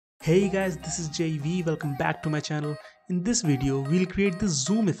Hey guys, this is JV. Welcome back to my channel. In this video, we'll create the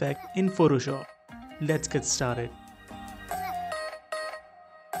zoom effect in Photoshop. Let's get started.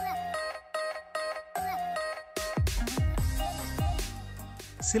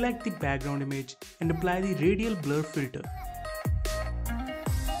 Select the background image and apply the radial blur filter.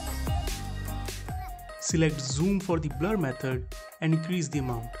 Select zoom for the blur method and increase the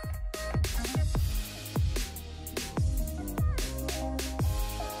amount.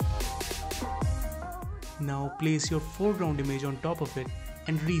 Now place your foreground image on top of it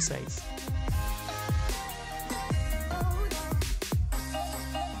and resize.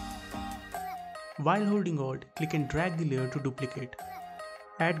 While holding Alt, click and drag the layer to duplicate.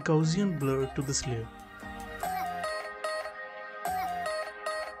 Add Gaussian blur to this layer.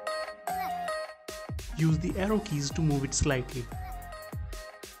 Use the arrow keys to move it slightly.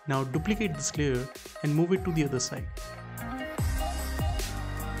 Now duplicate this layer and move it to the other side.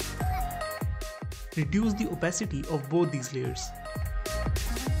 Reduce the opacity of both these layers.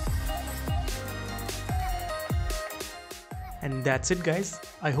 And that's it guys.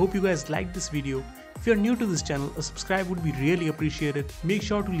 I hope you guys liked this video. If you are new to this channel, a subscribe would be really appreciated. Make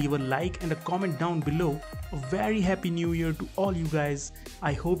sure to leave a like and a comment down below. A very happy new year to all you guys.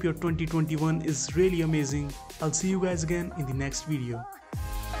 I hope your 2021 is really amazing. I'll see you guys again in the next video.